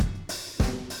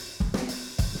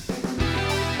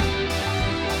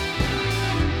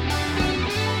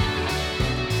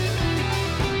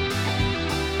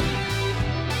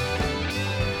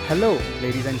Hello,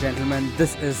 ladies and gentlemen.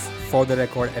 This is For the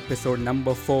Record episode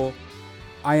number 4.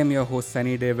 I am your host,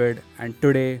 Sunny David, and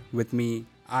today with me,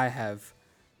 I have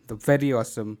the very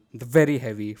awesome, the very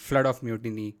heavy Flood of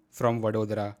Mutiny from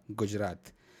Vadodara,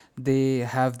 Gujarat. They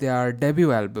have their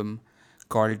debut album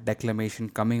called Declamation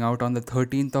coming out on the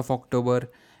 13th of October,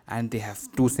 and they have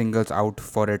two singles out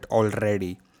for it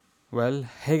already. Well,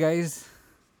 hey guys,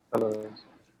 Hello.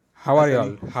 how Hi, are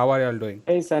y'all? Sunny. How are y'all doing?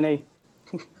 Hey, Sunny.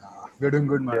 We're doing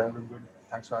good, man. Yeah. Doing good.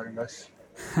 Thanks for having us.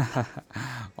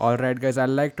 Alright, guys, I'd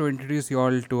like to introduce you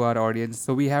all to our audience.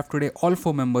 So, we have today all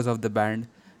four members of the band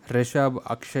Rishabh,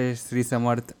 Akshay, Sri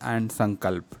Samarth, and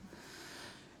Sankalp.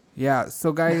 Yeah,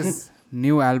 so, guys,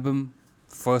 new album,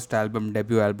 first album,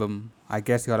 debut album. I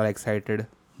guess you all are excited.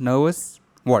 Nervous?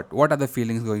 What? What are the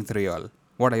feelings going through you all?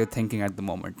 What are you thinking at the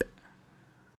moment?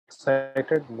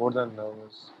 Excited more than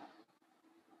nervous.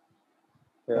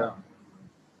 Yeah. Yeah.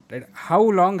 Right? How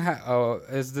long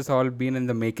is this all been in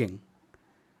the making?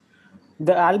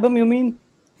 The album, you mean?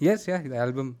 Yes, yeah, the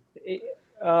album.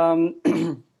 Um,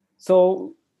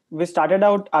 so we started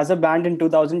out as a band in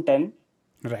 2010,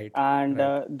 Right, and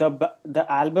right, the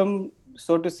album,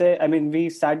 so to say, I mean, we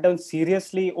sat down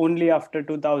seriously only after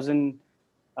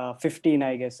 2015,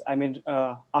 I guess. I mean,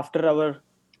 after our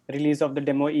release of the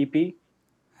demo EP,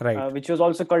 right, which was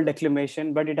also called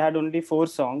Declamation, but it had only 4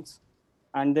 songs.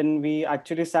 And then we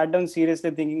actually sat down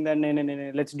seriously, thinking that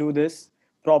no, let's do this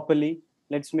properly.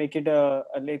 Let's make it a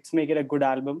good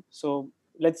album. So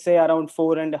let's say around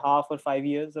 4.5 or 5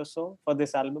 years or so for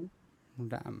this album.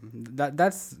 Damn,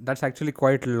 that's actually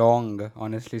quite long,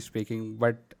 honestly speaking.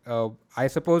 But I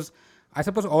suppose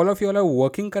all of you all are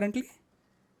working currently,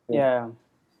 Yeah.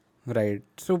 right?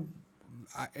 So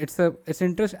it's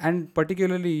interest, and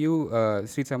particularly you,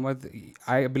 Sri Samarth.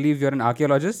 I believe you're an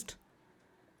archaeologist.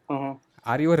 Uh-huh.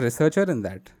 Are you a researcher in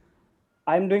that?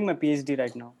 I'm doing my PhD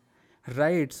right now.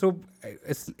 Right. So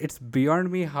it's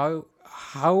beyond me how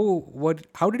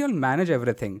did you all manage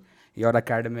everything? Your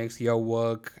academics, your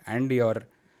work, and your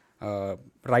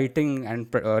writing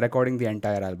and recording the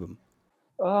entire album.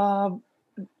 Uh,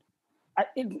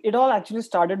 it all actually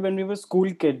started when we were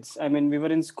school kids. I mean, we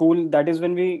were in school. That is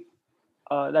when me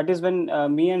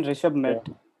and Rishabh met,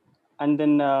 and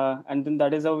then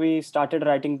that is how we started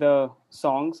writing the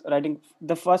songs. Writing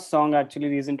the first song actually,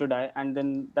 "Reason to Die," and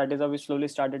then that is how we slowly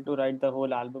started to write the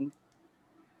whole album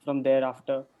from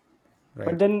thereafter. But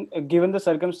Right. then, given the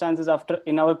circumstances after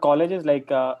in our colleges, like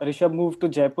Rishabh moved to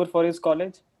Jaipur for his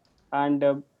college,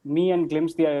 and me and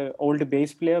Glimpse, the old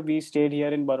bass player, we stayed here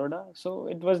in Baroda. So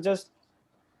it was just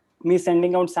me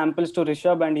sending out samples to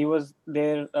Rishabh, and he was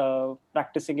there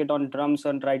practicing it on drums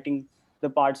and writing the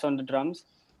parts on the drums.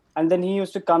 And then he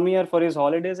used to come here for his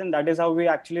holidays, and that is how we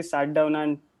actually sat down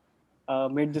and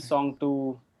made the song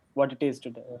to what it is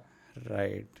today.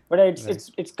 Right. But Right.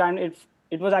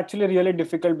 it was actually really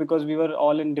difficult because we were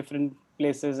all in different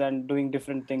places and doing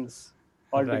different things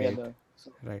all Right. together.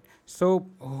 So, Right. So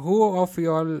who of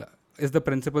you all is the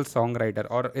principal songwriter,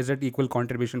 or is it equal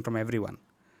contribution from everyone?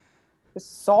 it's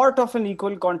sort of an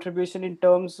equal contribution in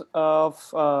terms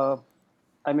of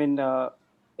I mean,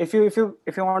 if you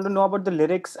want to know about the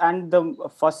lyrics and the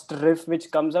first riff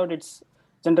which comes out, it's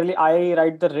generally I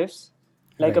write the riffs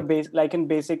Right. like a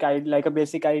basic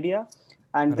idea,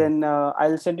 and Right. then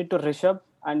I'll send it to Rishabh,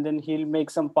 and then he'll make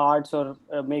some parts or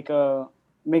make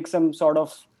some sort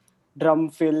of drum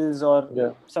fills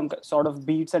or some sort of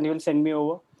beats, and he'll send me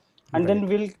over, and then Right.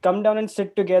 we'll come down and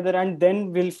sit together, and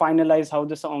then we'll finalize how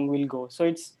the song will go. So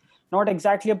it's not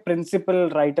exactly a principal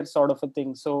writer sort of a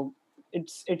thing. So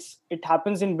it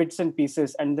happens in bits and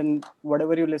pieces, and then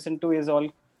whatever you listen to is all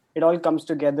it all comes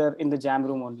together in the jam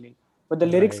room only, but the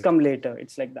lyrics Right. come later.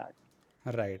 It's like that.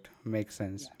 Right. Makes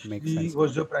sense. Makes He sense.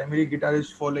 was the primary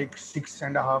guitarist for like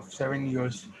 6.5, 7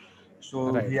 years. So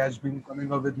he Right. has been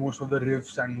coming up with most of the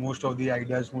riffs and most of the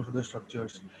ideas, most of the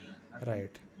structures. And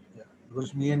Right. yeah,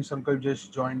 because me and Sankar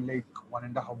just joined like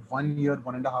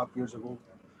 1.5 years ago.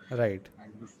 Right.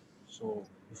 And so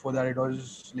before that, it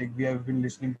was like we have been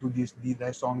listening to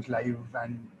their songs live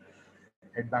and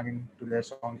headbanging to their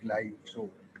songs live. So,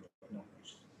 yeah,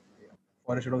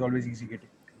 for us, it was always easy getting.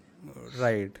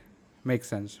 Right. Makes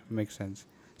sense. Makes sense.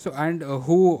 So, and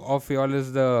who of y'all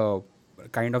is the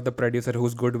kind of the producer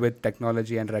who's good with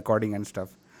technology and recording and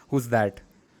stuff? Who's that?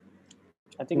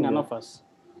 I think none of us.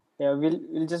 Yeah,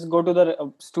 we'll just go to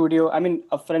the studio. I mean,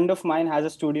 a friend of mine has a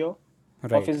studio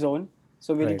of Right. his own,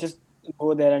 so we'll Right. just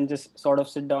go there and just sort of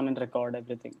sit down and record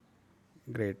everything.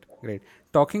 Great. Great.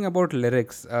 Talking about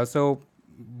lyrics, so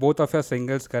both of your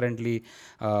singles currently,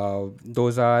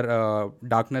 those are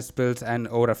Darkness Spills and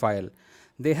O Raphael.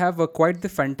 They have quite the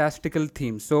fantastical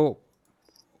theme. So,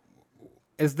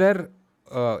 is there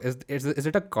is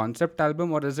it a concept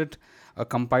album, or is it a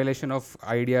compilation of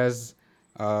ideas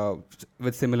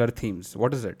with similar themes?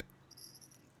 What is it?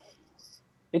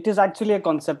 It is actually a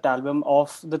concept album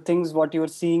of the things what you're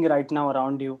seeing right now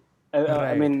around you. I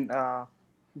Right. mean,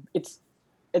 it's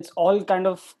it's all kind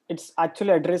of, it's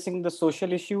actually addressing the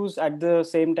social issues at the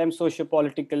same time,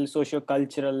 socio-political,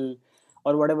 socio-cultural,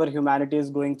 or whatever humanity is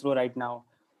going through right now.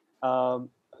 uh,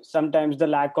 Sometimes the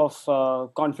lack of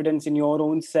confidence in your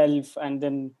own self, and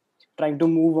then trying to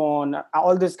move on,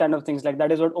 all this kind of things, like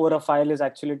that is what Raphael is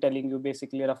actually telling you.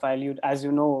 Basically, Raphael, you, as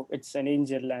you know, it's an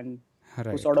angel, and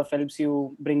who Right. sort of helps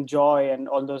you bring joy and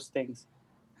all those things.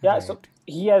 Yeah, so Right.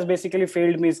 he has basically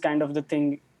failed me is kind of the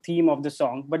theme of the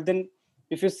song. But then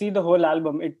if you see the whole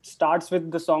album, it starts with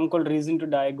the song called Reason to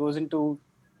Die, goes into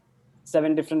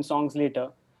 7 different songs later.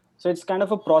 So it's kind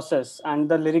of a process, and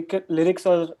the lyrics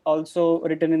are also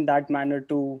written in that manner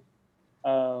to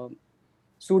uh,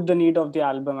 suit the need of the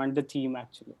album and the theme.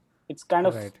 Actually, it's kind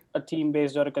of Right. a theme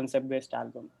based or a concept based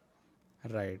album.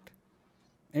 Right.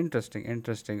 Interesting,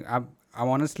 interesting. I'm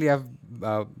honestly, I've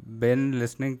been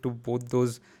listening to both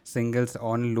those singles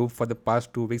on loop for the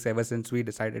past 2 weeks ever since we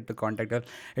decided to contact her.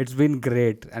 It's been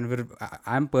great, and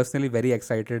I'm personally very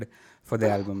excited for the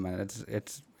album, man.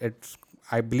 It's.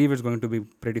 I believe it's going to be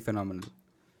pretty phenomenal.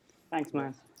 Thanks,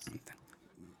 man.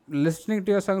 Listening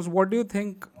to your songs, what do you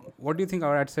think? What do you think?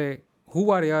 Or I'd say, who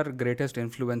are your greatest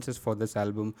influences for this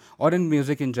album, or in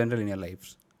music in general in your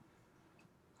lives?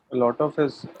 A lot of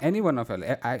his Any one of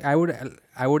you.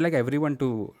 I would like everyone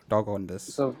to talk on this.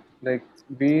 so like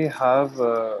we have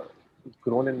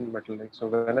grown in metal. Like so,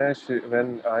 when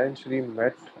I and Shri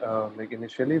met, like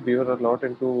initially we were a lot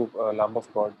into Lamb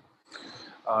of God,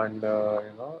 and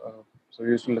so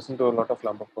we used to listen to a lot of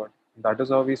Lamb of God. That is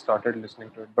how we started listening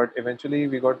to it. But eventually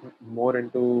we got more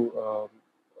into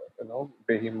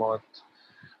Behemoth,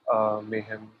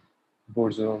 Mayhem,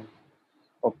 Burzum,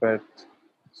 Opeth.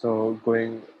 So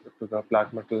going to the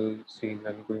black metal scene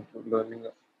and going to learning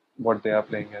what they are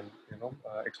playing and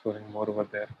exploring more over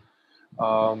there.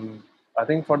 I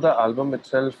think for the album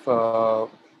itself,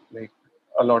 like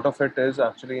a lot of it is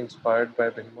actually inspired by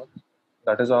Behemoth.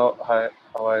 That is how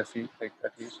I feel, like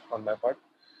at least on my part.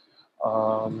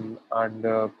 And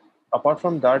apart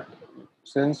from that,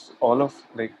 since all of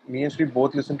like me and Sri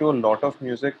both listen to a lot of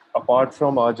music apart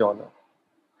from our genre,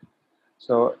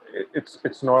 so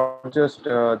it's not just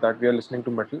that we are listening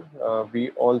to metal. We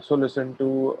also listen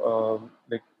to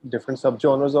like different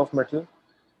subgenres of metal.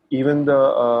 Even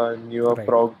the newer Right.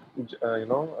 prog,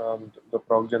 the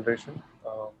prog generation,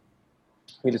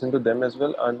 we listen to them as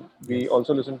well, and we Yes.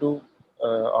 also listen to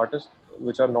artists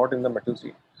which are not in the metal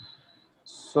scene.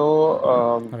 So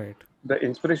Right. the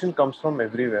inspiration comes from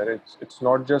everywhere. It's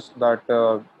not just that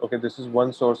okay, this is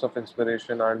one source of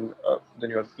inspiration, and then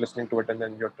you're listening to it, and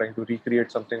then you're trying to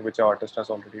recreate something which an artist has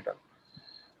already done.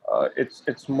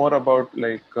 It's more about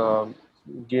like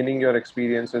gaining your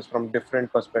experiences from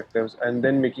different perspectives, and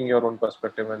then making your own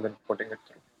perspective, and then putting it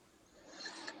through.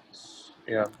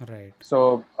 Yeah. Right.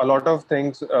 So a lot of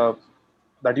things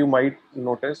that you might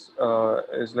notice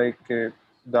is like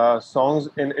the songs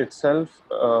in itself,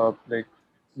 like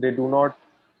they do not,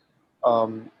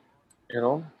 um,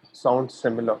 sound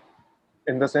similar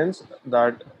in the sense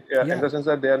that, yeah, in Yeah. the sense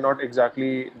that they are not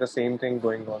exactly the same thing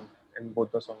going on in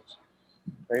both the songs,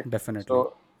 right? Definitely.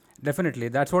 So Definitely.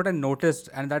 That's what I noticed,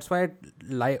 and that's why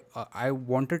I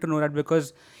wanted to know that,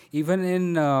 because even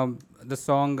in the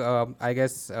song, I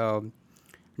guess,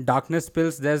 Darkness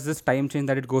Spills, there's this time change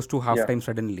that it goes to yeah. halftime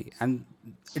suddenly, and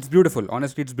it's beautiful.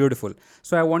 Honestly, it's beautiful.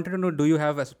 So I wanted to know, do you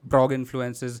have prog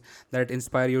influences that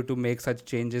inspire you to make such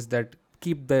changes that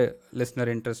keep the listener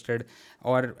interested,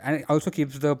 or and it also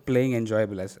keeps the playing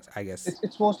enjoyable, as I guess.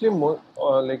 It's mostly more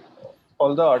like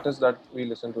all the artists that we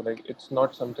listen to. Like it's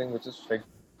not something which is fixed.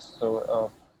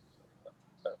 So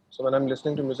when I'm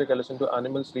listening to music, I listen to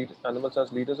animals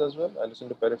as leaders as well. I listen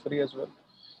to Periphery as well,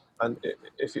 and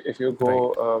if you go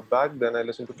Right. back, then I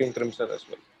listen to King Crimson as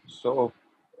well.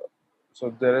 So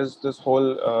there is this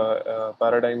whole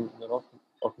paradigm,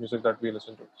 of music that we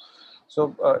listen to.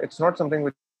 So it's not something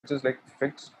which is like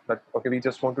fixed that okay, we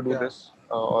just want to do Yeah. this,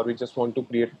 or we just want to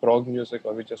create prog music,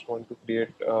 or we just want to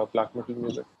create black metal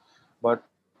music, but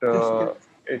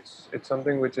It's it's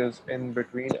something which is in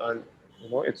between, and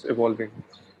it's evolving.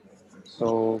 So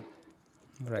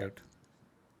yeah. Right.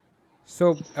 So,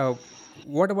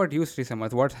 what about you, Sri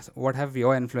Samath? What have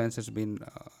your influences been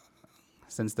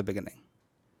since the beginning?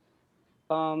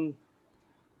 Um,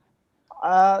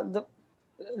 the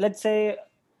Let's say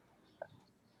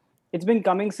it's been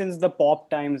coming since the pop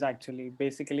times. Actually,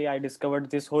 basically, I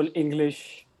discovered this whole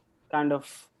English kind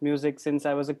of music since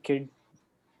I was a kid.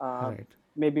 Uh, Right.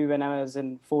 Maybe when I was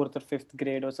in fourth or fifth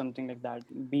grade or something like that.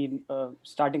 Been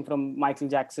starting from Michael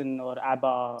Jackson or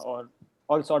ABBA or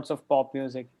all sorts of pop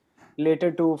music.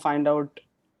 Later to find out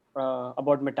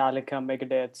about Metallica,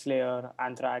 Megadeth, Slayer,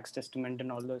 Anthrax, Testament,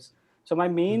 and all those. So my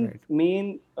Right.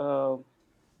 main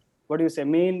what do you say,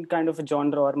 main kind of a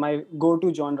genre or my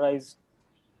go-to genre is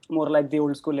more like the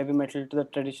old school heavy metal to the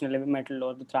traditional heavy metal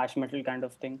or the thrash metal kind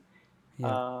of thing. Yeah.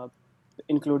 uh,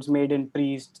 Includes Maiden,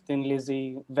 Priest, Thin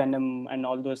Lizzy, Venom, and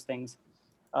all those things.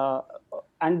 uh,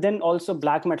 and then also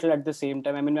black metal at the same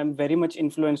time. I mean, I'm very much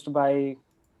influenced by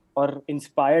or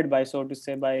inspired by, so to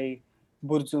say, by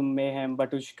Burzum, Mayhem,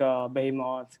 Batushka,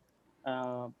 Behemoth,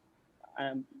 uh,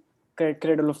 um,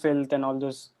 Cradle of Filth, and all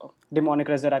those Demonic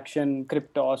Resurrection,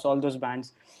 Cryptos, all those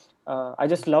bands. I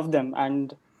just love them,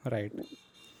 and Right.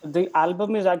 the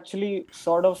album is actually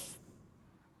sort of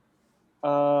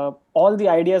all the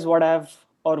ideas what I've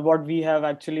or what we have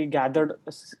actually gathered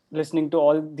listening to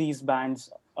all these bands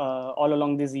all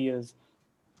along these years.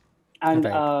 And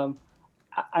Right.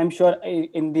 I'm sure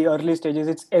in the early stages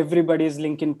it's everybody's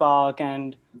Linkin Park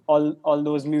and all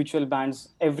those mutual bands.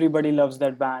 Everybody loves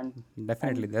that band,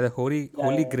 Definitely. and They're the yeah,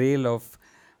 holy grail of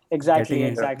exactly, getting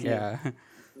into. exactly. Yeah.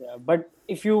 Yeah, but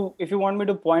if you want me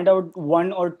to point out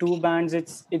one or two bands,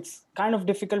 it's kind of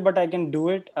difficult, but I can do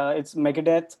it. It's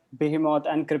Megadeth, Behemoth,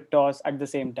 and Cryptos at the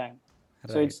same time.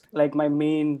 So Right. it's like my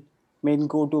main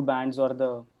go-to bands or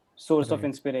the source of Right.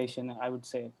 inspiration, I would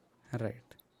say. Right.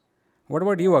 What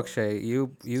about you, Akshay?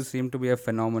 You seem to be a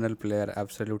phenomenal player,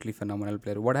 absolutely phenomenal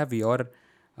player. What have your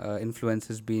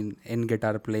influences been in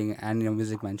guitar playing and your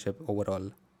musicmanship overall?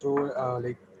 So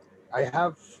like I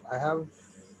have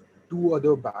two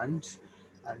other bands,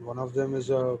 and one of them is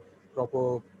a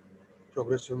proper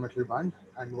progressive metal band,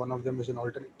 and one of them is an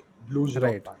alternate blues rock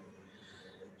Right. band.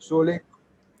 So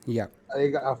Yeah.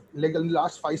 like in the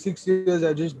last 5 6 years,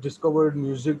 I just discovered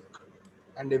music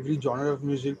and every genre of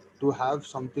music to have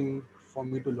something for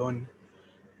me to learn,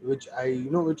 which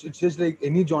it's just like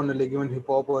any genre, like even hip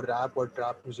hop or rap or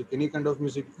trap music, any kind of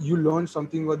music, you learn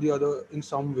something or the other in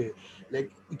some way.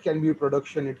 Like it can be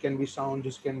production, it can be sound,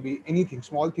 it can be anything,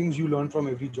 small things you learn from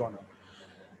every genre.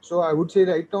 So I would say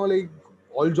right now, like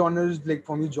all genres, like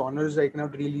for me, genres I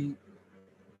cannot really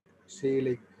say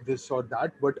like this or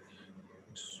that, but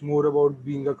it's more about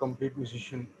being a complete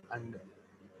musician. And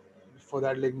for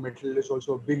that, like metal is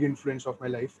also a big influence of my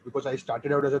life because I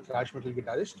started out as a thrash metal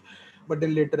guitarist, but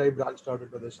then later I branched out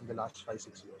into this in the last 5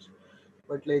 6 years.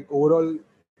 But like overall,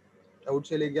 I would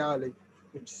say like yeah, like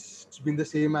it's been the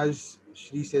same as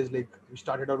Shri says. Like we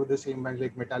started out with the same bands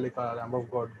like Metallica, Lamb of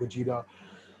God, Gojira.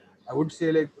 I would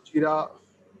say like Gojira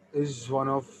is one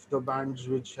of the bands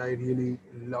which I really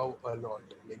love a lot.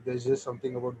 Like there's just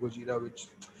something about Gojira which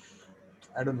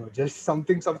I don't know, just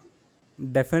something.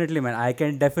 Definitely, man. I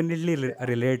can definitely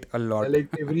relate a lot. Like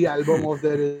every album of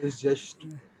there is just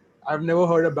I've never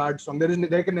heard a bad song.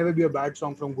 There can never be a bad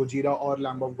song from Gojira or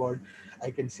Lamb of God. I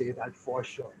can say that for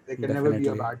sure. There can never be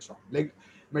a Definitely. bad song. Like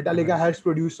Metallica Right. has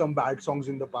produced some bad songs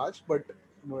in the past, but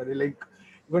like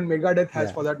even Megadeth has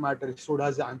Yeah. for that matter. So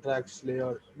does Anthrax,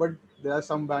 Slayer. But there are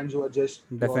some bands who are just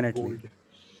pure Definitely. gold.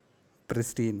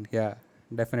 Pristine. Yeah.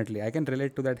 Definitely. I can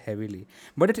relate to that heavily.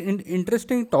 But it's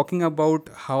interesting talking about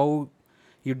how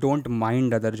you don't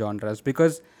mind other genres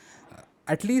because,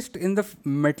 at least in the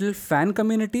metal fan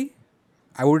community,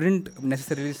 I wouldn't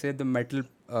necessarily say the metal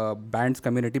bands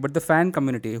community, but the fan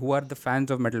community who are the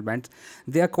fans of metal bands,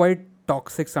 they are quite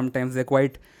toxic sometimes. They're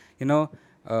quite, you know,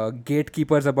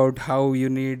 gatekeepers about how you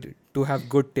need to have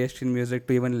good taste in music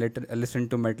to even listen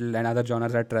to metal, and other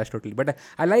genres are trash totally. But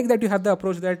I like that you have the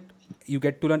approach that you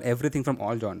get to learn everything from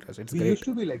all genres. It's We great. used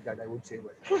to be like that, I would say,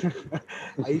 but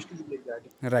I used to be like that.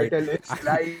 I Right. tell it's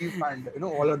life, and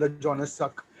all other genres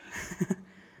suck.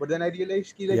 But then I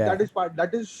realized ki, like Yeah. that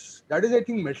is I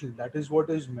think metal. That is what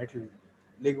is metal.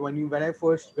 Like when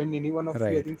any one of you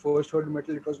I Right. think first heard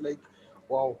metal, it was like,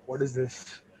 wow, what is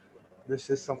this? This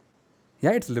is some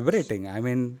Yeah, it's liberating. I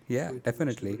mean, yeah, it's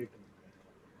definitely. liberating.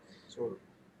 So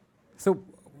So,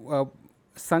 uh,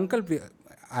 Sankalp,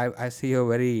 I see you're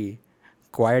very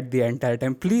quiet the entire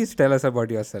time. Please tell us about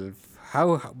yourself.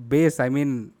 How bass? I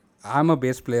mean, I'm a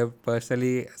bass player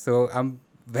personally, so I'm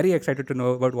very excited to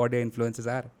know about what your influences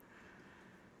are.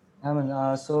 I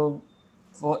mean, so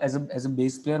for as a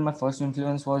bass player, my first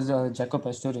influence was Jaco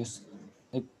Pastorius.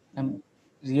 Like I'm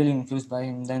really influenced by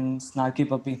him. Then Snarky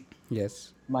Puppy,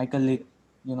 Yes, Michael League,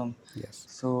 you know. yes,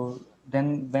 So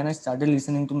then when I started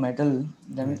listening to metal,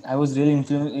 then right, I was really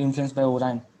influenced by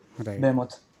Orion, right,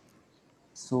 Behemoth.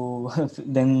 So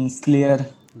then Slayer,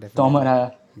 Tom definitely,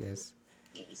 Araya. yes,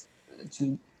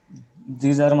 Actually,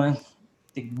 these are my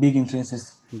like, big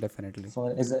influences Definitely.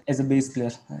 for as a bass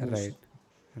player, I would say.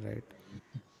 Right. Right.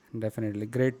 Definitely.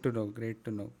 Great to know. Great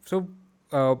to know. So,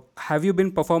 have you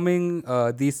been performing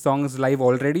these songs live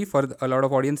already for a lot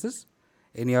of audiences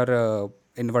in your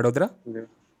in Vadodara? Yeah.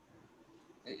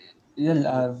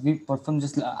 Yeah, we performed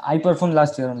I performed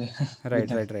last year only with Right,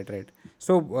 them right, right, right.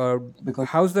 So, because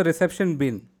how's the reception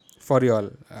been for you all?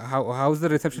 How's the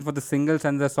reception for the singles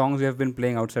and the songs you have been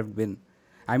playing outside been?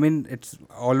 I mean, it's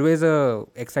always a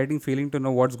exciting feeling to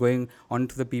know what's going on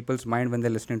to the people's mind when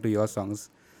they're listening to your songs.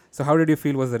 So, how did you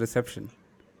feel was the reception?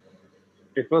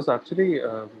 It was actually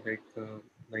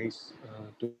nice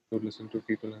to listen to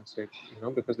people and say,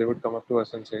 because they would come up to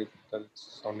us and say that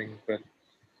it's sounding well.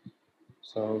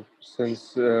 So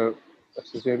since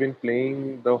we have been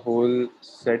playing the whole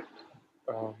set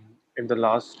um, in the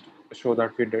last show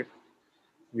that we did,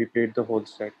 we played the whole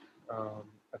set.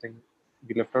 I think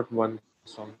we left out one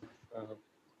song from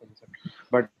the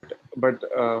set. But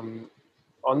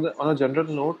on a general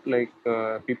note,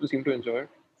 people seem to enjoy it,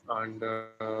 and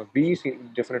we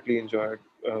definitely enjoyed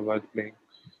while playing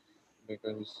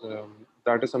because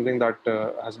that is something that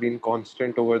has been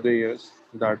constant over the years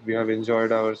that we have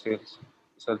enjoyed ourselves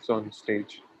selves on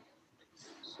stage.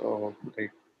 So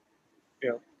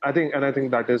yeah, I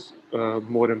think that is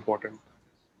more important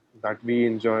that we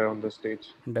enjoy on the stage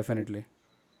Definitely.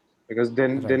 because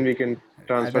then Right. we can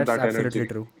transfer That's that absolutely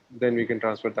energy. true. Then we can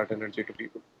transfer that energy to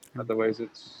people. Otherwise,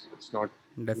 it's not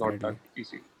that Definitely.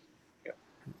 easy. Yeah.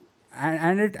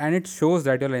 And it shows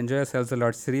that you'll enjoy yourselves a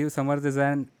lot. Sri Samarth is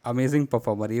an amazing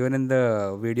performer, even in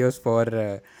the videos for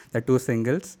the two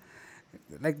singles.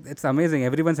 Like it's amazing.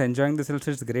 Everyone's enjoying this.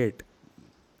 It's great.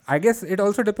 I guess it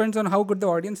also depends on how good the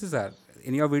audiences are.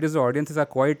 In your videos, the audiences are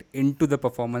quite into the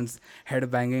performance, head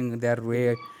banging their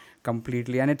way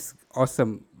completely, and it's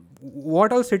awesome.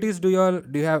 What all cities do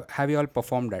you have you all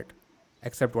performed at,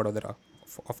 except Vadodara,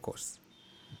 of course.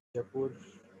 Jaipur,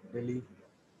 Delhi.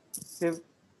 We've,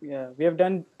 yeah, we have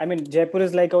done. I mean, Jaipur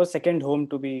is like our second home,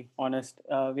 to be honest.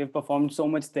 We have performed so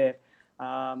much there.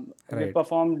 We've Right,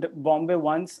 performed Bombay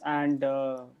once, and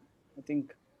I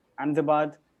think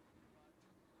Ahmedabad.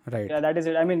 right, Yeah, that is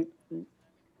it. I mean,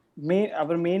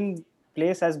 our main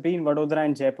place has been Vadodara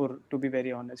and Jaipur. To be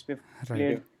very honest, we've right. Yeah.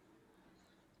 played.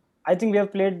 I think we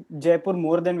have played Jaipur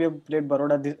more than we have played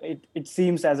Baroda. It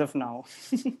seems as of now.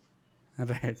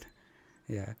 Right.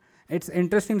 Yeah. It's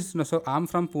interesting to know. So I'm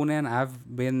from Pune and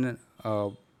I've been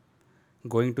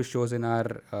going to shows in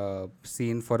our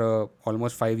scene for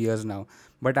almost 5 years now.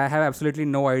 But I have absolutely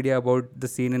no idea about the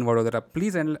scene in Vadodara.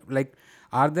 Please, and like,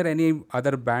 are there any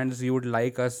other bands you would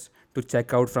like us to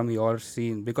check out from your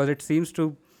scene? Because it seems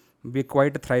to be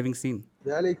quite a thriving scene.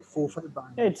 There are like 4 5 Yeah,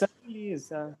 it bands. certainly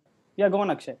is. Yeah, go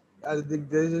on, Akshay.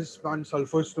 There's this band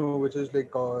Sulphur Snow, which is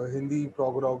like Hindi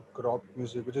prog rock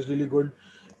music, which is really good.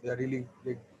 They are really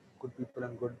like good people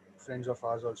and good friends of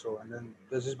ours also. And then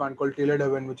there's this band called Tailored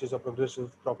Heaven, which is a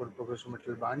proper progressive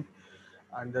metal band.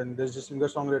 And then there's this singer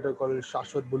songwriter called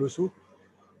Shashwat Bulusu.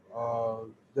 Uh,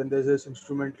 then there's this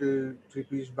instrumental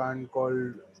three-piece band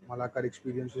called Malakar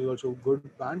Experience, which is also a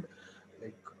good band.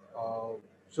 Like, uh,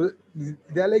 so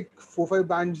there are like 4 5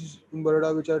 bands in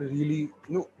Baroda which are really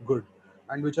good,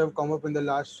 and which have come up in the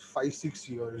last 5 6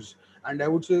 years. And I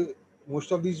would say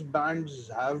most of these bands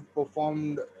have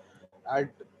performed at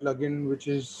Plugin, which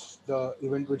is the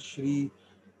event which Shri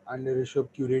and Rishabh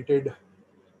curated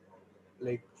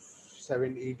like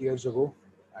 7 8 years ago,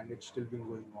 and it's still been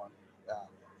going on. Yeah.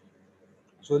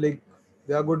 So like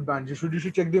they are good bands. You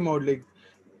should check them out. Like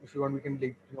if you want, we can yeah,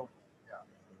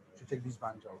 you should check these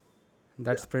bands out.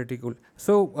 That's pretty cool.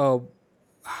 So,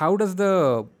 how does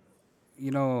the, you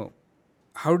know,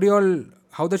 how do you all,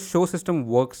 how the show system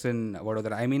works in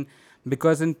Vadodara? I mean,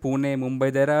 because in Pune,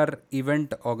 Mumbai, there are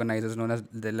event organizers known as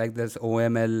like there's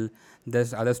OML,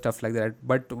 there's other stuff like that.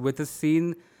 But with a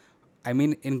scene, I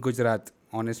mean, in Gujarat,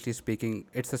 honestly speaking,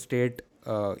 it's a state,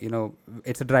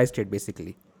 it's a dry state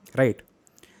basically, right?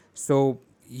 So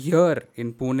here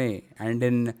in Pune and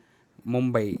in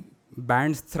Mumbai,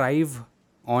 bands thrive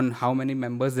on how many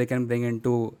members they can bring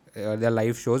into their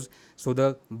live shows. So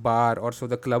the bar or so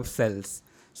the club sells.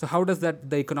 So how does the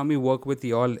economy work with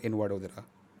y'all in Vadodara?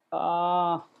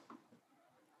 Uh,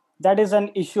 that is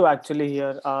an issue actually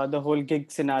here, the whole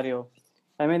gig scenario.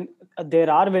 I mean, there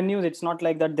are venues. It's not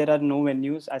like that there are no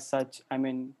venues as such. I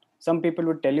mean, some people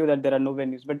would tell you that there are no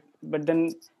venues, but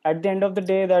then at the end of the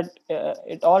day, that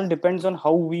it all depends on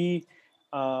how we,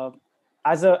 uh,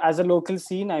 as a local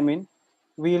scene. I mean,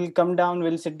 we'll come down,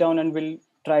 we'll sit down, and we'll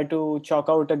try to chalk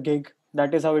out a gig.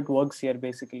 That is how it works here,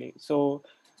 basically. So,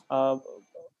 uh,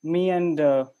 me and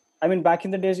I mean, back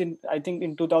in the days, I think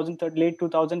in 2013, late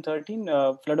 2013,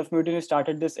 Flood of Mutiny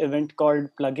started this event called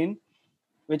Plugin,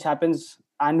 which happens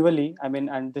annually. I mean,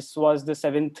 and this was the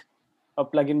seventh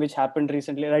plugin which happened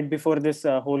recently, right before this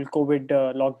whole COVID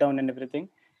lockdown and everything.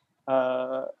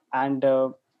 And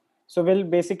So we'll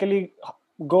basically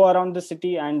go around the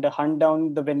city and hunt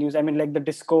down the venues. I mean, like the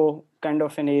disco kind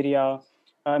of an area.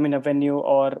 I mean, a venue,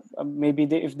 or maybe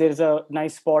if there's a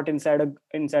nice spot inside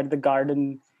the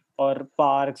garden or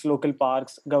parks, local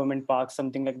parks, government parks,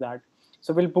 something like that.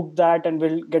 So we'll book that and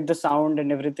we'll get the sound and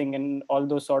everything and all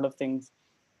those sort of things.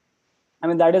 I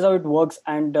mean, that is how it works.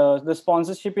 And the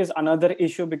sponsorship is another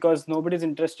issue because nobody's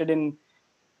interested in.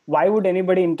 Why would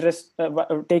anybody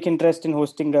take interest in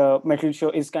hosting a metal show?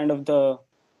 Is kind of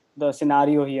the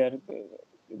scenario here.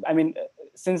 I mean,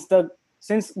 since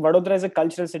Vadodara is a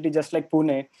cultural city, just like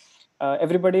Pune,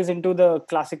 everybody is into the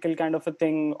classical kind of a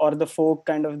thing or the folk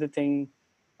kind of the thing,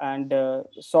 and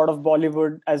sort of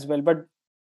Bollywood as well. But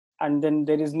and then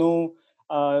there is no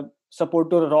support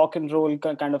to rock and roll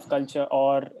kind of culture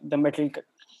or the metal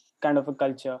kind of a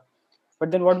culture.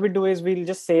 But then what we do is we'll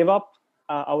just save up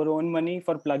our own money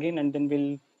for plugin, and then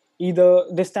we'll either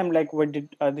this time, like we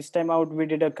did this time out, we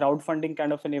did a crowdfunding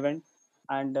kind of an event,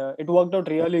 and it worked out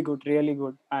really good,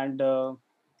 and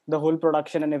the whole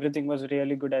production and everything was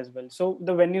really good as well. So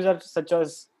the venues are such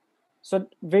as, so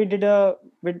we did a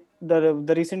with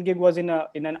the recent gig was in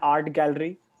an art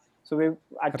gallery. So we Right.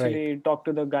 actually talked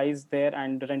to the guys there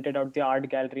and rented out the art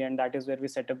gallery, and that is where we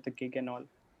set up the gig and all.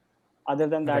 Other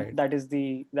than that, Right. that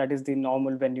is the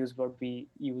normal venues what we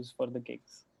use for the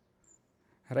gigs.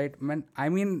 Right, man. I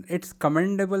mean, it's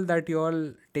commendable that you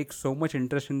all take so much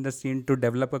interest in the scene to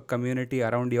develop a community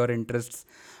around your interests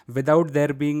without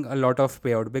there being a lot of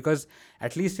payout. Because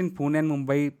at least in Pune and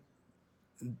Mumbai,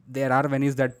 there are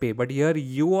venues that pay, but here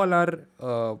you all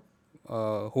are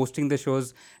hosting the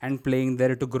shows and playing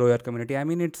there to grow your community. I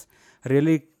mean, it's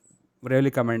really,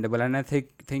 really commendable, and I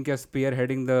think you're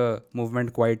spearheading the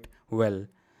movement quite well.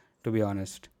 To be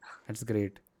honest, that's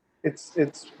great. It's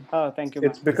it's Oh, thank you,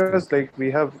 it's man. That's because great. like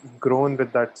we have grown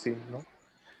with that scene, no?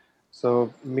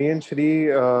 So me and Shri,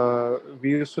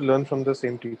 we used to learn from the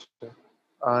same teacher,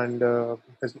 and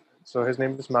his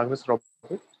name is Magnus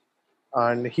Robert,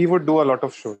 and he would do a lot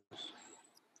of shows.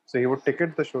 So he would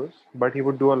ticket the shows, but he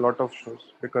would do a lot of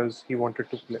shows because he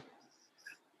wanted to play,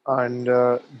 and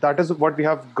that is what we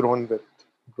have grown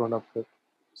up with.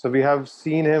 So we have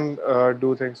seen him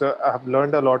do things. So I have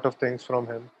learned a lot of things from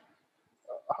him.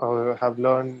 Have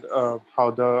learned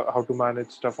how to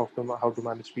manage stuff, how to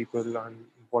manage people, and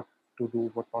what to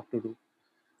do, what not to do.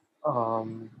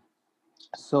 Um,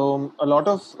 so a lot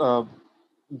of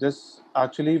this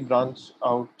actually branched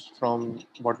out from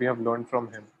what we have learned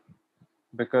from him,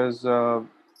 because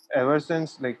ever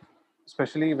since, like,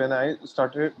 especially when I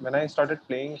started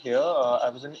playing here, I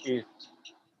was in eighth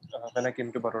when I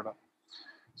came to Baroda.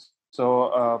 So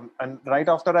and right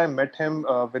after I met him,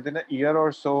 within a year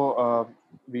or so,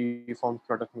 we formed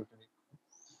Flood of Mutiny.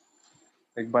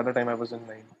 Like by the time I was in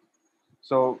ninth.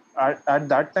 So at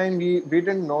that time we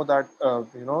didn't know that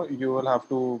you will have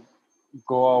to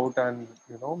go out and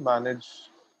manage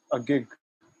a gig.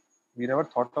 We never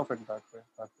thought of it that way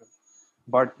back then.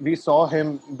 But we saw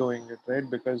him doing it, right?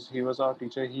 Because he was our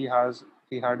teacher. He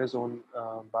had his own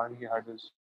band. He had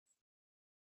his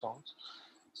songs.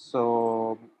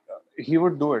 So he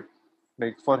would do it,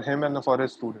 like for him and for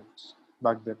his students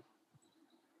back then.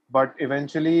 But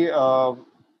eventually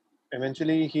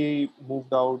he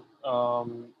moved out,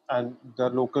 and the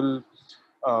local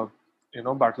uh,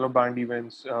 battle of band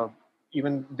events,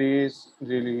 even they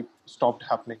really stopped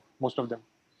happening, most of them.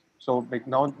 So like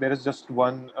now there is just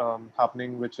one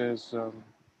happening, which is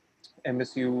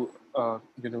MSU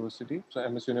University. So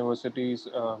MS University's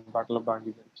battle of band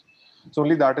events. So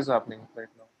only that is happening right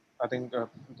now. I think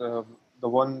the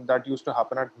one that used to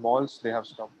happen at malls, they have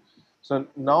stopped. So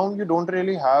now you don't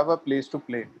really have a place to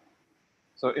play.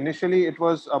 So initially it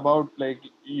was about like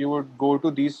you would go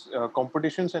to these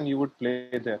competitions and you would play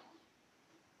there,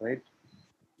 right?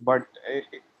 But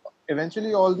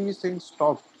eventually all these things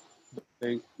stopped.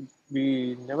 Like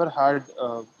we never had,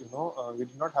 we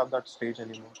did not have that stage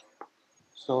anymore.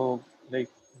 So like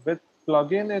with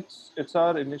plugin, it's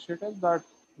our initiative, that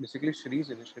basically Shri's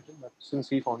initiative, that since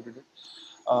he founded it,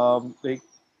 like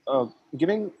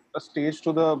giving a stage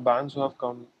to the bands who have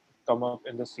come up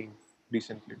in the scene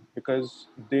recently, because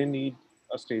they need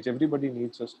a stage. Everybody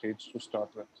needs a stage to start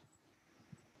with,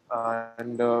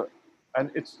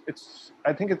 and it's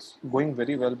I think it's going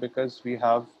very well, because we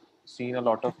have seen a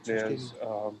lot of players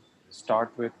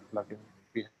start with plugin.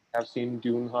 We have seen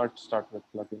Dune Heart start with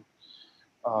plugin.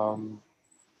 Um,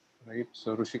 right?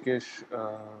 So Rushikesh,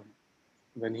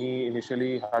 when he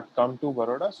initially had come to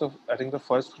Baroda, so I think the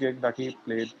first gig that he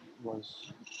played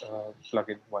was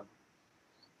Plugin One,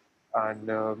 and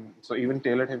so even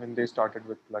Taylor him when they started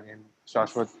with Plugin.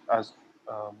 Shashwat, as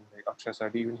like Akshay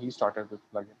said, even he started with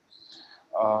Plugin.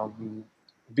 Um,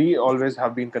 we always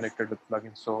have been connected with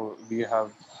Plugin, so we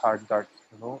have had that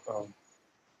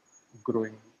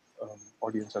growing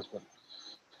audience as well.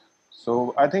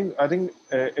 So I think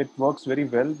it works very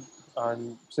well,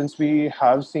 and since we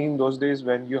have seen those days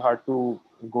when you had to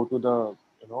go to the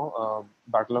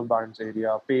Battle of Bands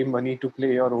area, pay money to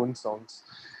play your own songs.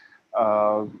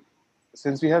 Uh,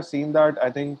 since we have seen that,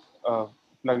 I think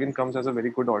plugin comes as a very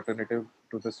good alternative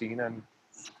to the scene and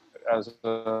as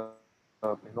a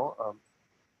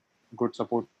good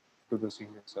support to the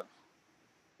scene itself.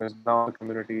 Because now the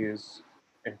community is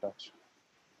in touch.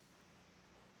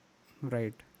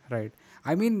 Right, right.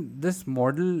 I mean, this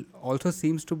model also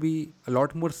seems to be a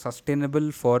lot more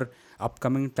sustainable for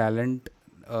upcoming talent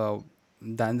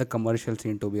than the commercial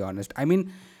scene, to be honest. I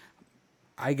mean,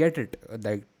 I get it,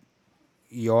 like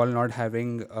you all not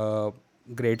having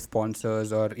great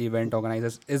sponsors or event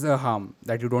organizers is a harm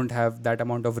that you don't have that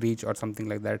amount of reach or something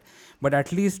like that. But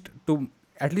at least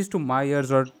to my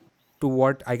ears or to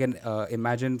what I can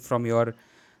imagine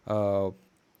uh,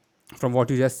 from what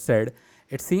you just said,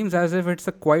 it seems as if it's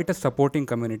a quite a supporting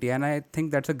community, and I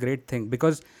think that's a great thing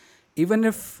because even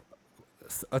if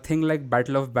a thing like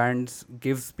Battle of Bands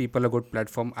gives people a good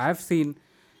platform, I've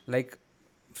like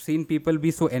seen people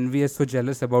be so envious, so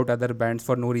jealous about other bands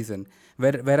for no reason.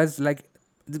 Whereas like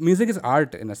the music is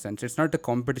art in a sense; it's not a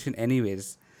competition,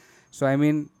 anyways. So I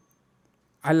mean,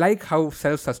 I like how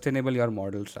self-sustainable your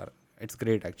models are. It's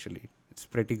great, actually. It's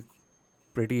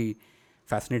pretty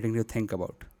fascinating to think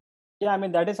about. Yeah, I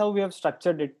mean that is how we have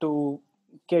structured it to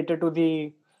cater to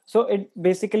the. So it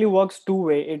basically works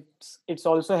two-way. It's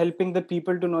also helping the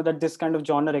people to know that this kind of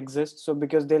genre exists. So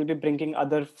because they'll be bringing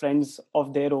other friends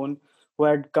of their own who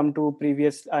had come to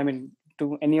previous, I mean,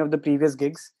 to any of the previous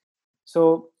gigs.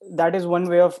 So that is one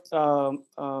way of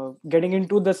getting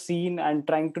into the scene and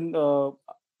trying to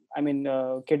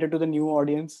cater to the new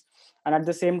audience. And at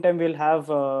the same time we'll have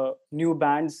new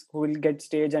bands who will get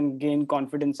stage and gain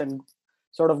confidence and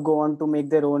sort of go on to make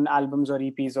their own albums or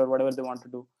EPs or whatever they want to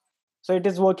do. So it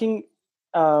is working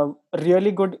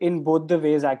really good in both the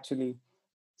ways actually.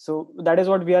 So that is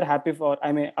what we are happy for,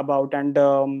 I mean, about. And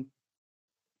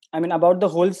I mean, about the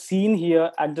whole scene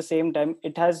here at the same time,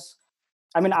 it has,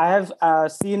 I mean, I have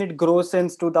seen it grow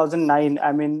since 2009.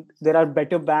 I mean, there are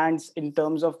better bands in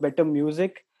terms of better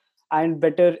music and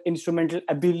better instrumental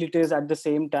abilities at the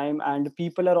same time. And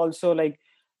people are also like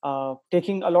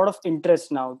taking a lot of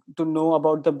interest now to know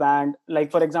about the band. Like,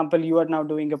 for example, you are now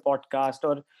doing a podcast,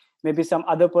 or maybe some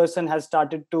other person has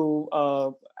started to,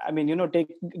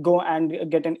 take go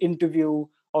and get an interview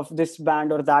of this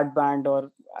band or that band,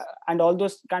 or and all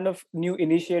those kind of new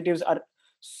initiatives are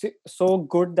so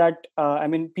good that I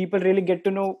mean people really get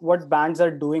to know what bands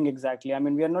are doing exactly. I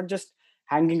mean we are not just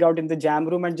hanging out in the jam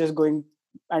room and just going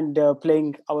and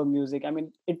playing our music. I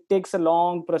mean it takes a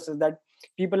long process that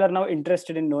people are now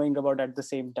interested in knowing about at the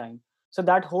same time. So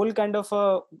that whole kind of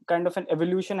an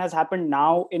evolution has happened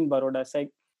now in Baroda.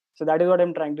 So that is what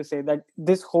I'm trying to say, that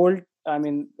this whole, I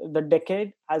mean, the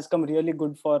decade has come really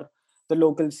good for the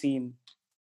local scene.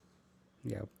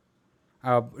 Yeah.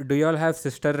 Do you all have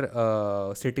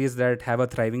sister cities that have a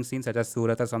thriving scene, such as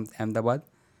Surat or some Ahmedabad?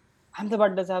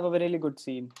 Ahmedabad does have a really good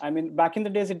scene. I mean, back in the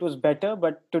days it was better,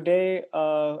 but today,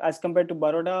 as compared to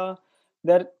Baroda,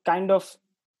 they're kind of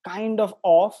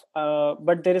off.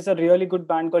 But there is a really good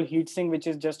band called Heat Singh, which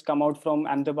has just come out from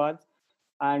Ahmedabad,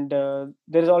 and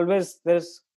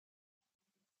there's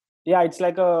yeah, it's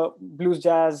like a blues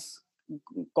jazz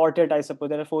quartet, I suppose.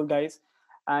 There are four guys,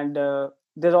 and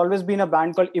there's always been a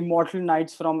band called Immortal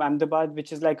Knights from Ahmedabad,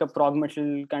 which is like a prog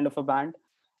metal kind of a band,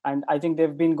 and I think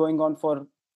they've been going on for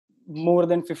more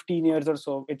than 15 years or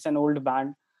so. It's an old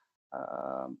band.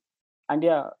 Um and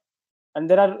yeah, and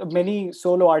there are many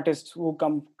solo artists who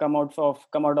come out of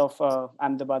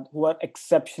Ahmedabad who are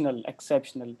exceptional.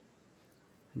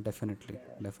 Definitely,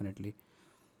 definitely.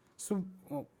 So,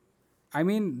 I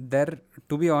mean, there,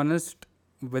 to be honest,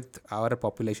 with our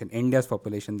population, India's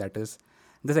population, that is,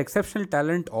 there's exceptional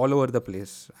talent all over the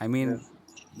place. I mean, Yes.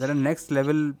 there are next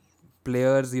level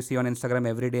players you see on Instagram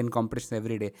every day in competition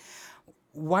every day.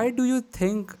 Why do you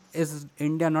think is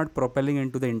India not propelling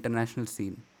into the international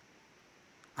scene?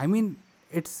 I mean,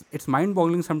 it's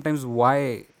mind-boggling sometimes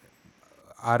why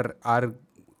our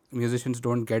musicians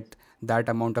don't get that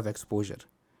amount of exposure.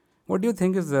 What do you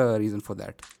think is the reason for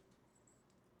that?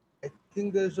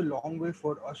 think there's a long way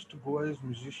for us to go as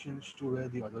musicians to where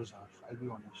the others are. I'll be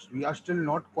honest. We are still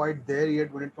not quite there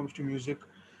yet when it comes to music.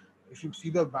 If you see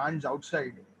the bands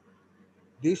outside,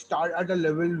 they start at a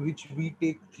level which we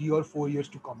take 3 or 4 years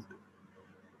to come to.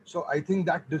 So I think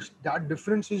that that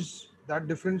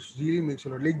difference really makes a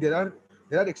lot. Like there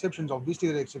are exceptions. Obviously,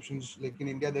 there are exceptions. Like in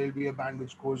India, there will be a band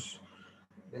which goes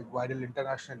like viral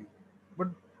internationally, but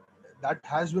that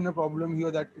has been a problem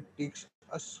here that it takes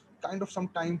us kind of some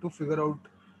time to figure out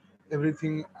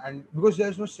everything, and because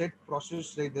there's no set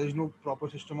process, like there's no proper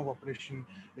system of operation,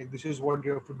 like this is what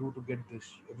you have to do to get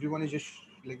this. Everyone is just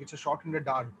like it's a shot in the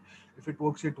dark. If it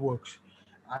works, it works.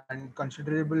 And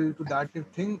considerable to that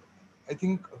thing, I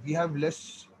think we have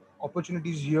less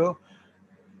opportunities here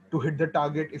to hit the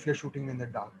target if you're shooting in the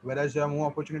dark, whereas there are more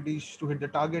opportunities to hit the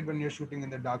target when you're shooting in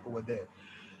the dark over there.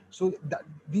 So that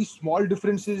these small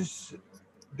differences,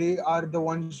 they are the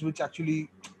ones which actually,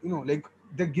 like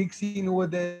the gig scene over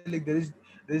there, like there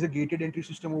is a gated entry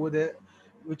system over there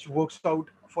which works out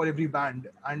for every band,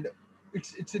 and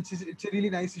it's a really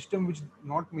nice system which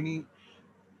not many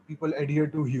people adhere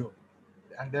to here,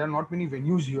 and there are not many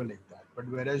venues here like that. But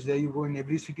whereas there you go, in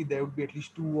every city there would be at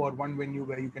least two or one venue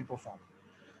where you can perform.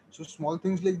 So small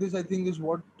things like this, I think, is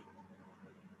what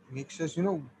makes us,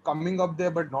 coming up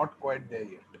there but not quite there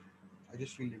yet. I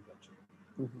just feel like that's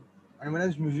it. Mhm. And when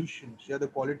as musicians, yeah, the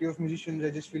quality of musicians, I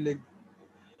just feel like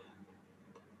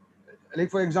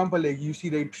for example, like you see,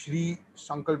 right, Shri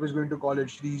Sankalp is going to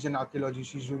college. Shri is an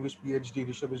archaeologist. She's doing his PhD.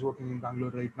 Rishabh is working in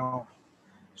Bangalore right now.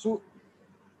 So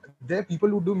there are people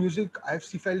who do music. I've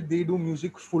seen felt they do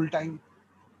music full time,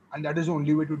 and that is the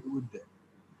only way to do it there.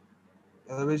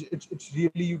 Otherwise, it's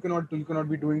really you cannot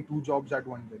be doing two jobs at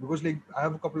one day. Because like I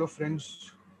have a couple of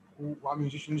friends who are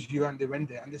musicians here, and they went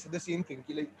there and they said the same thing.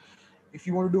 Ki, like if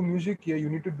you want to do music here, you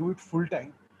need to do it full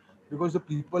time because the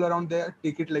people around there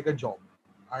take it like a job,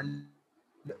 and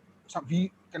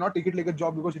we cannot take it like a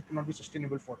job because it cannot be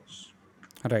sustainable for us.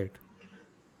 Right.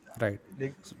 Right.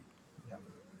 Like, yeah,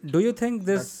 Do you think so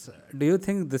this? Do you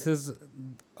think this is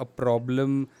a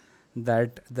problem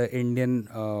that the Indian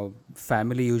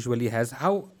family usually has?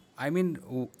 How? I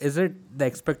mean, is it the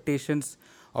expectations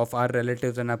of our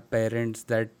relatives and our parents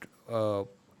that uh,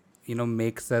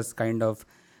 makes us kind of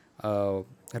uh,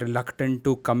 reluctant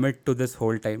to commit to this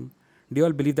whole time? Do you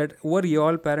all believe that? Were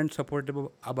your parents supportive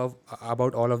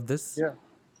about all of this? Yeah,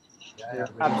 yeah, yeah.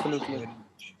 very much, Absolutely. very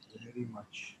much, very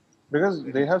much, Because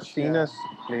very they have much. seen Yeah. us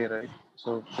play, right?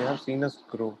 So they have seen us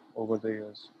grow over the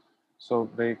years. So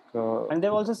like, And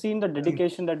they've also seen the I think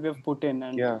dedication that we have put in,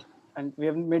 yeah, and we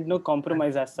have made no and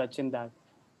compromise as such in that.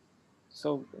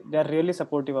 So they're really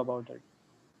supportive about it.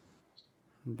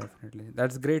 Definitely,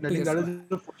 that's I great to think hear. that is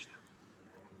the first step.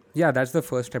 Yeah, that's the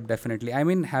first step, definitely. I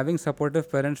mean, having supportive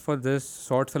parents for this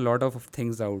sorts a lot of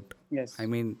things out. I Yes.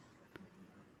 mean,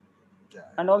 Yeah,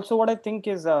 And also, what I think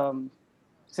is,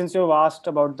 since you've asked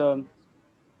about the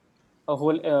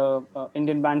whole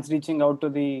Indian bands reaching out to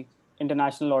the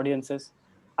international audiences,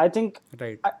 I think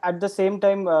right, at the same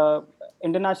time,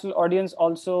 international audience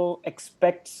also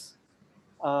expects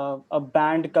a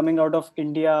band coming out of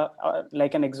India,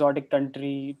 like an exotic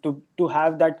country, to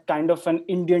have that kind of an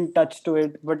Indian touch to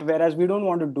it. But whereas we don't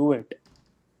want to do it.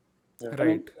 yeah, I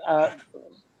mean, right,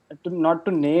 not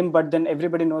to name, but then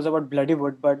everybody knows about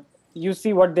Bloodywood. But you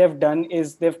see what they've done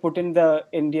is they've put in the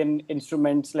Indian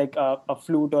instruments like a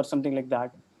flute or something like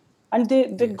that, and they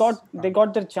yes, got they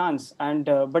got their chance. And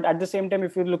but at the same time,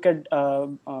 if you look at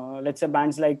let's say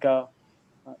bands like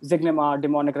Zignema,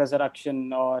 Demonic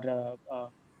Resurrection, or yeah,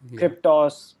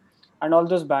 Cryptos, and all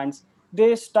those bands,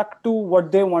 they stuck to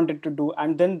what they wanted to do,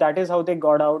 and then that is how they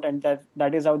got out, and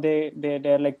that is how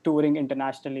they're like touring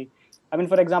internationally. I mean,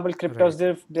 for example, Cryptos,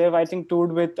 right, they've I think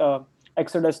toured with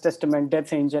Exodus, Testament,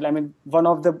 Death Angel. I mean, one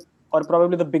of the, or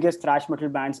probably the biggest thrash metal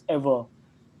bands ever.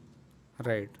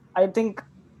 right, I think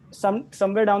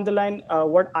somewhere down the line,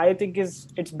 what I think is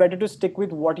it's better to stick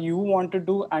with what you want to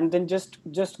do, and then just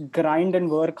grind and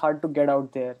work hard to get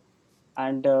out there.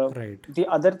 And right, the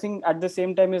other thing at the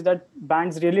same time is that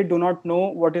bands really do not know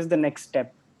what is the next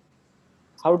step,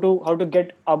 how to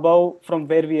get above from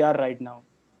where we are right now.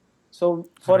 So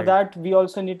for right, that, we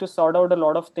also need to sort out a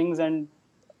lot of things and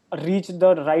reach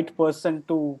the right person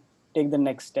to take the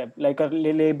next step, like a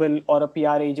label or a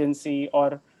PR agency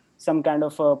or some kind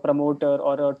of a promoter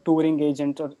or a touring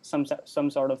agent or some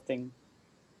sort of thing.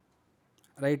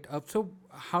 right. So,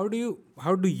 how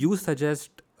do you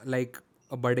suggest like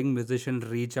a budding musician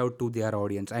reach out to their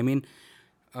audience? I mean,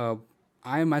 uh,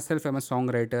 I myself am a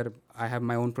songwriter. I have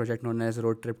my own project known as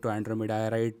Road Trip to Andromeda. I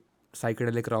write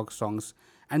psychedelic rock songs,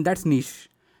 and that's niche.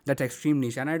 That's extreme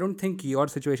niche, and I don't think your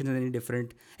situation is any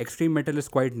different. Extreme metal is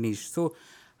quite niche. So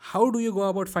how do you go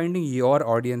about finding your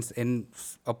audience in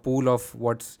a pool of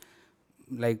what's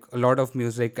like a lot of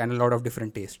music and a lot of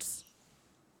different tastes?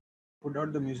 Put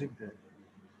out the music there.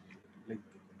 Like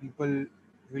people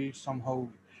will somehow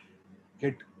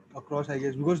get across, I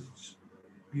guess, because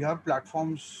we have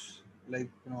platforms like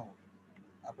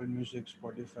Apple Music,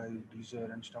 Spotify,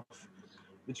 Deezer, and stuff,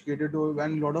 which cater to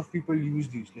when a lot of people use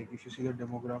these. Like if you see the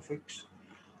demographics,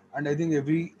 and I think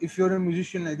if you're a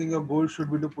musician, I think your goal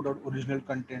should be to put out original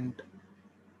content.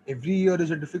 Every year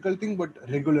is a difficult thing, but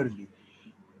regularly,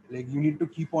 like you need to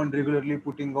keep on regularly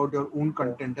putting out your own Yeah.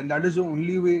 content, and that is the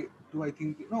only way to, I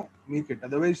think, make it.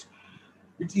 Otherwise,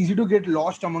 it's easy to get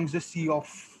lost amongst the sea of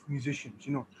musicians.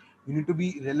 You need to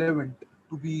be relevant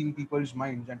to be in people's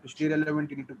minds, and to stay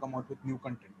relevant, you need to come out with new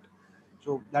content.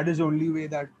 So that is the only way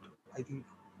that I think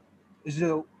is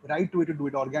the right way to do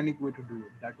it, organic way to do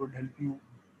it. That would help you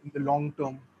in the long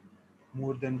term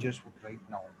more than just right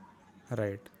now.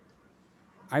 Right.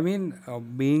 I mean,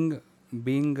 being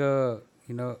a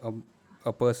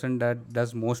a person that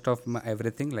does most of my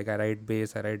everything. Like I write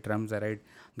bass, I write drums, I write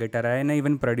guitar, and I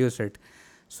even produce it.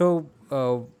 So,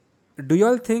 do you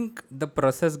all think the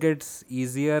process gets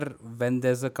easier when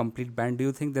there's a complete band? Do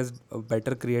you think there's a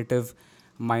better creative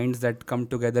minds that come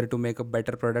together to make a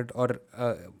better product, or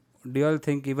do you all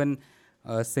think even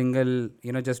single,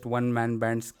 just one man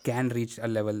bands can reach a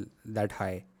level that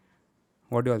high?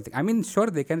 What do you all think? I mean, sure,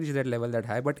 they can reach that level that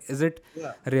high, but is it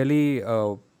Yeah. really,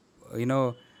 you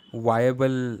know,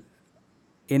 viable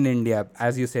in India?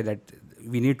 As you say that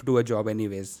we need to do a job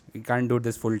anyways. We can't do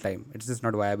this full time. It's just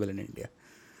not viable in India.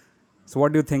 So,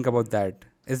 what do you think about that?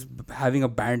 Is having a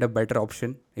band a better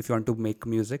option if you want to make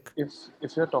music?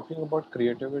 If you're talking about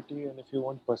creativity and if you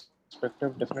want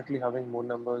perspective, definitely having more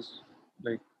numbers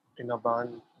like in a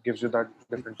band gives you that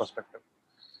different perspective.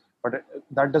 But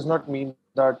that does not mean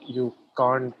that you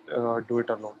can't do it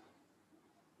alone.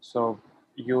 So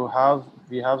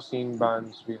we have seen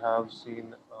bands, we have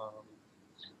seen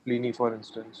Pliny, for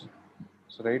instance.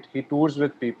 So right, he tours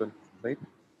with people, right?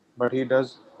 But he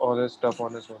does all his stuff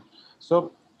on his own.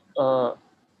 So, uh,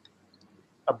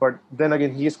 but then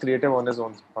again, he is creative on his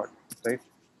own part, right?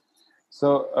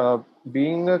 So,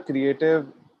 being a creative,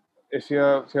 if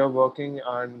you're working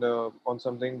and on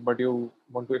something, but you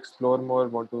want to explore more,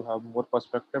 want to have more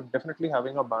perspective, definitely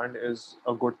having a band is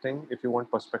a good thing if you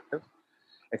want perspective,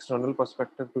 external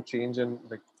perspective to change and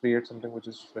like create something which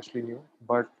is freshly new.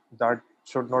 But that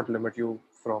should not limit you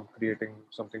from creating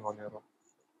something on your own.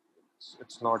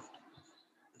 It's not.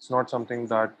 It's not something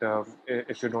that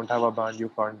if you don't have a band, you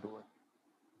can't do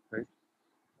it, right?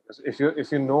 Because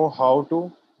if you know how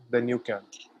to, then you can.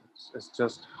 It's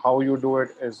just how you do it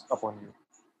is upon you,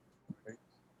 right?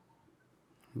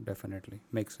 Definitely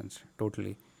makes sense.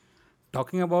 Totally.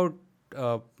 Talking about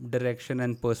direction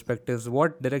and perspectives,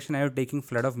 what direction are you taking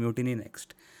Flood of Mutiny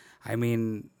next? I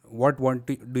mean, what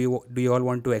do you all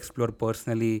want to explore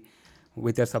personally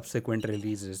with your subsequent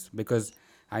releases? Because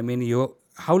I mean,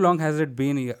 how long has it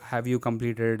been? Have you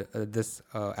completed this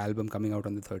album coming out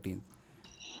on the 13th?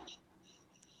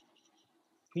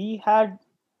 We had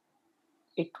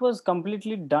it was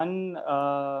completely done.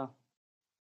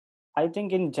 I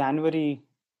think in January,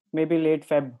 maybe late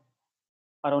Feb,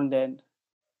 around then.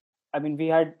 I mean, we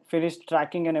had finished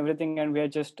tracking and everything, and we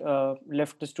had just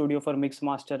left the studio for mix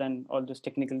master and all those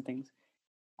technical things.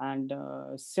 And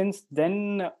since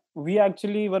then, we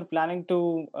actually were planning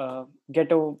to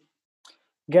get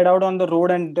out on the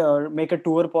road and make a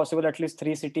tour possible, at least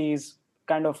 3 cities,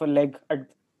 kind of a leg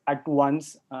at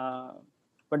once.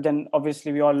 But then,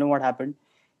 obviously, we all know what happened.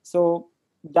 So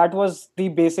that was the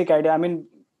basic idea. I mean,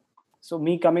 so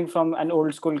me coming from an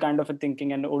old school kind of a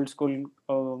thinking and old school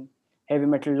heavy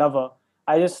metal lover,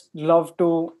 I just love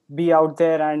to be out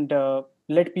there and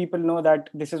let people know that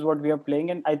this is what we are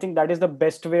playing. And I think that is the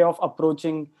best way of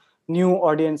approaching new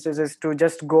audiences, is to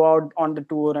just go out on the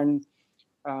tour and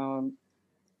um,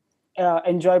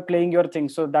 enjoy playing your thing.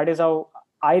 So that is how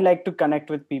I like to connect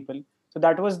with people. So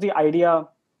that was the idea,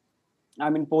 I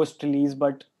mean, post release,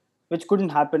 but which couldn't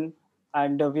happen.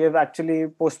 And we have actually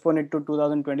postponed it to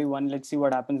 2021. Let's see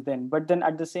what happens then. But then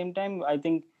at the same time, I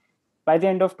think by the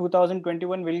end of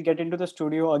 2021, we'll get into the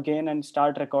studio again and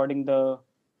start recording the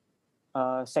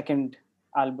second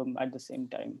album at the same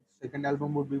time. Second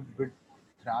album would be a bit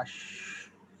thrash,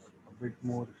 a bit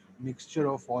more mixture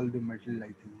of all the metal, I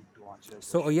think, to answer your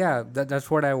So question. yeah,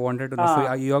 that's what I wanted to know. So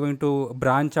Ah, you are going to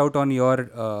branch out on your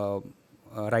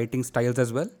writing styles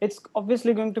as well? it's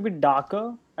obviously going to be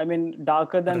darker. I mean,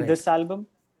 darker than Right. this album.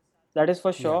 That is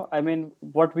for Yeah. sure. I mean,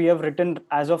 what we have written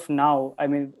as of now, I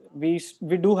mean, we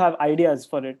do have ideas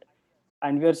for it,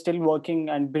 and we are still working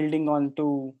and building on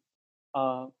to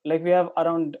like we have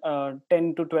around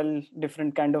 10 to 12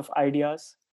 different kind of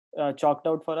ideas chalked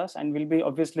out for us, and we'll be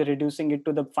obviously reducing it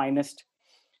to the finest.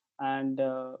 And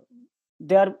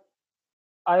they are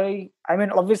I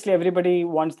mean, obviously everybody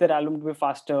wants their album to be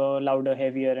faster, louder,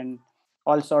 heavier, and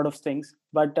all sort of things.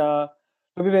 But to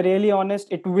be really honest,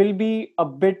 it will be a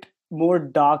bit more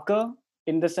darker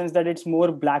in the sense that it's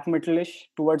more black metalish,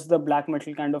 towards the black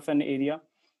metal kind of an area,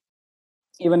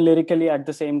 even lyrically at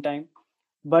the same time.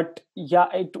 But yeah,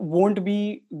 it won't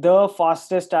be the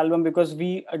fastest album, because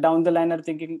we down the line are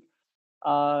thinking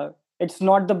uh, it's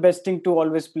not the best thing to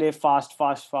always play fast,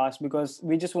 fast, fast, because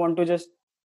we just want to just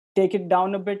take it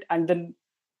down a bit and then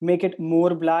make it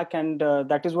more black. And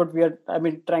that is what we are, I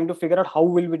mean, trying to figure out how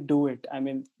will we do it. I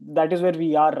mean, that is where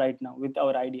we are right now with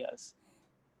our ideas.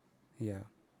 Yeah,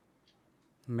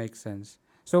 makes sense.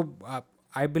 So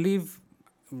I believe,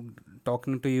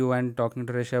 talking to you and talking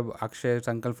to Rishabh, Akshay's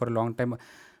uncle for a long time,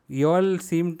 you all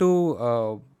seem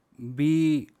to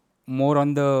be more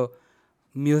on the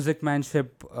musicmanship,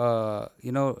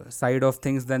 side of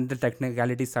things than the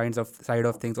technicality side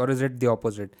of things, or is it the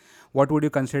opposite? What would you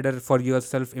consider for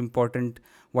yourself important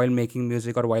while making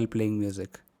music or while playing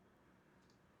music?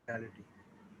 Reality.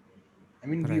 I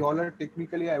mean, we Right. all are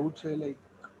technically, I would say, like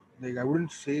I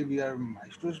wouldn't say we are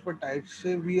maestros, but I'd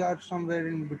say we are somewhere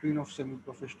in between of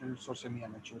semi-professionals or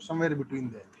semi-amateurs, somewhere between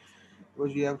there,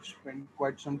 because we have spent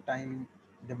quite some time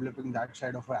developing that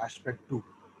side of our aspect too.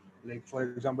 Like for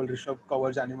example, Rishabh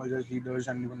covers Animals as Leaders,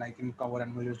 and even I can cover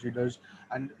Animals as Leaders.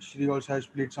 And Shri also has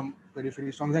played some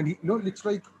periphery songs, and it's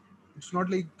like it's not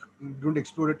like you don't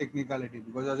explore the technicality,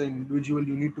 because as an individual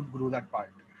you need to grow that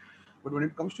part. But when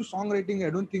it comes to songwriting, I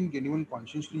don't think anyone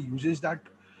consciously uses that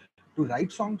to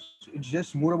write songs. It's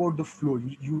just more about the flow.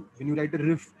 You when you write a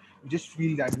riff, you just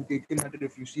feel that you take in that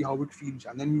riff, you see how it feels,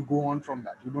 and then you go on from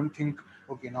that. You don't think,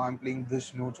 okay, now I'm playing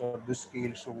this notes or this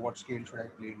scale, so what scale should I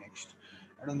play next?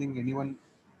 I don't think anyone.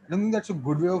 I don't think that's a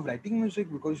good way of writing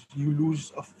music, because you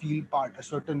lose a feel part, a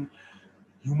certain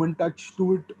human touch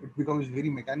to it. It becomes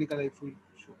very mechanical, I feel.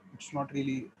 So it's not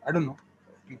really. I don't know.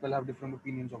 People have different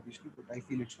opinions, obviously, but I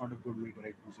feel it's not a good way to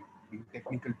write music, being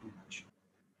technical too much.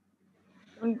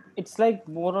 And it's like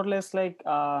more or less like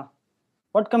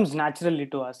what comes naturally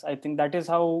to us. I think that is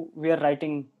how we are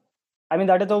writing. I mean,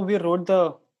 that is how we wrote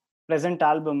the present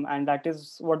album, and that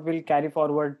is what we'll carry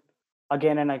forward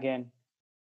again and again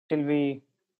till we,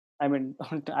 I mean,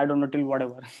 I don't know, till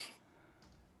whatever.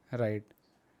 Right.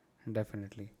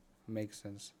 Definitely. Makes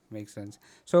sense. Makes sense.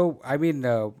 So, I mean,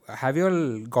 have you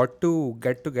all got to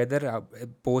get together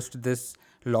post this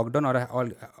lockdown,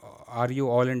 or are you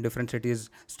all in different cities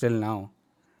still now?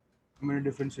 I'm in a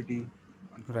different city,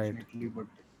 Right. unfortunately, but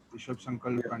Rishabh's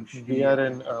uncle Yeah, we Kanshi are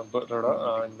in is in Baroda,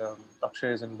 Bombay. and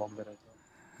Akshay is in Bombay right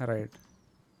now. Right.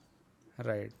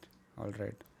 Right. All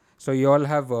right. So, you all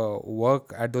have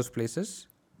work at those places,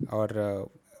 or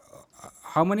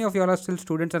how many of you all are still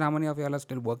students and how many of you all are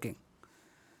still working?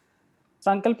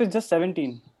 Sankalp is just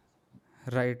 17.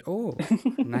 Right. Oh,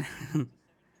 ni- Yeah,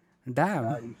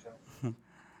 damn.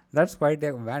 That's quite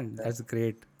a man. Yeah. That's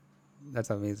great.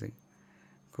 That's amazing.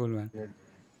 Cool, man. yeah.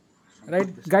 Right,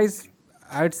 Sankalp is guys, 17.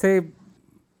 I'd say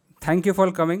thank you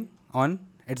for coming on.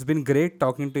 It's been great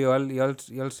talking to you all.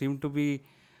 You all seem to be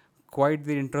quite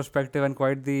the introspective and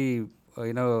quite the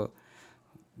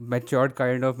matured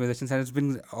kind of musicians, and it's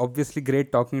been obviously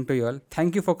great talking to you all.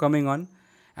 Thank you for coming on,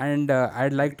 and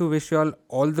I'd like to wish you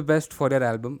all the best for your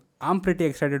album. I'm pretty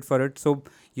excited for it, so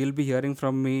you'll be hearing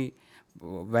from me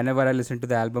whenever I listen to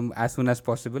the album as soon as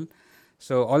possible.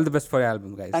 So all the best for your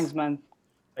album, guys. Thanks, man.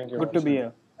 Thank you, Good to be Akshay.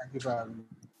 here. Thank you for having me.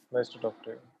 Nice to talk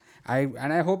to you.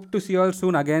 I hope to see you all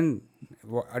soon again,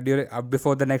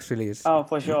 before the next release. Oh,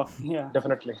 for sure. Yeah.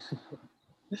 Definitely.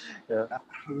 Yeah.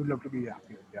 We would love to be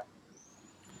happy. Yeah.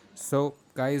 So,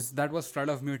 guys, that was Flood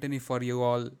of Mutiny for you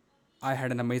all. I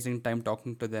had an amazing time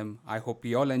talking to them. I hope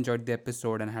you all enjoyed the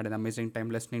episode and had an amazing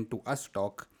time listening to us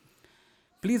talk.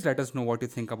 Please let us know what you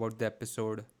think about the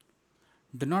episode.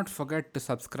 Do not forget to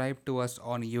subscribe to us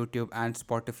on YouTube and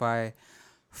Spotify.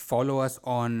 Follow us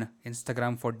on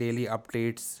Instagram for daily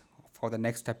updates for the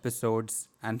next episodes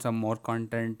and some more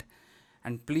content.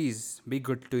 And please be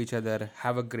good to each other.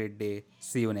 Have a great day.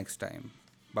 See you next time.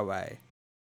 Bye bye.